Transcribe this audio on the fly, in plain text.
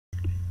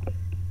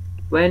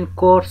when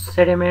coarse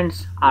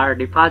sediments are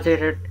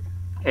deposited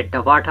at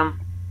the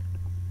bottom,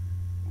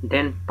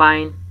 then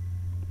pine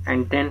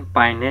and then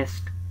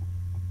pinest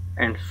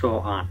and so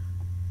on.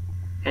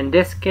 In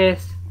this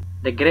case,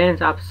 the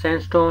grains of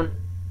sandstone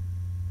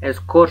is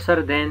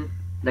coarser than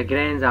the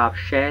grains of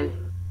shale,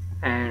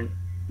 and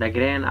the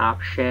grain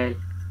of shale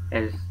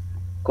is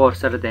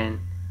coarser than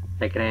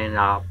the grain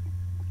of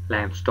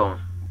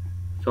limestone.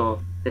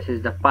 So this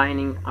is the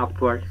pining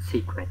upward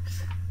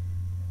sequence.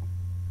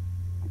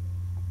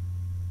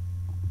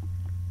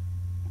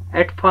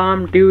 It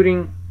formed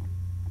during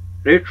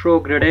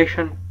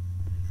retrogradation.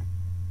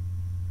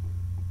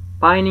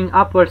 Pining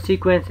upward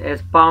sequence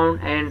is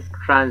found in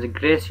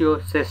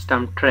transgressio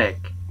system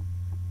track.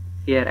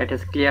 Here it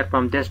is clear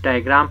from this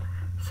diagram: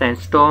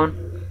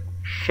 sandstone,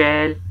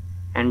 shale,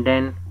 and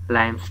then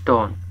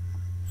limestone.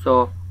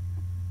 So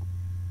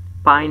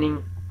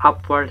pining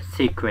upward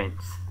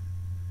sequence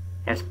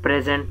is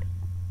present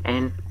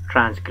in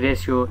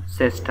transgressio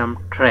system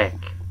track.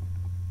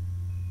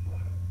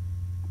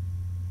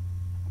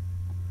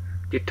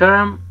 The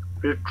term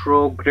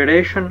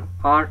retrogradation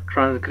or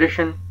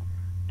transgression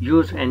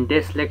used in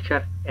this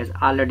lecture is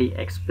already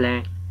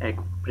explained in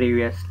a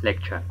previous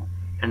lecture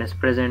and is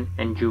present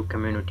in Jew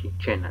community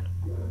channel.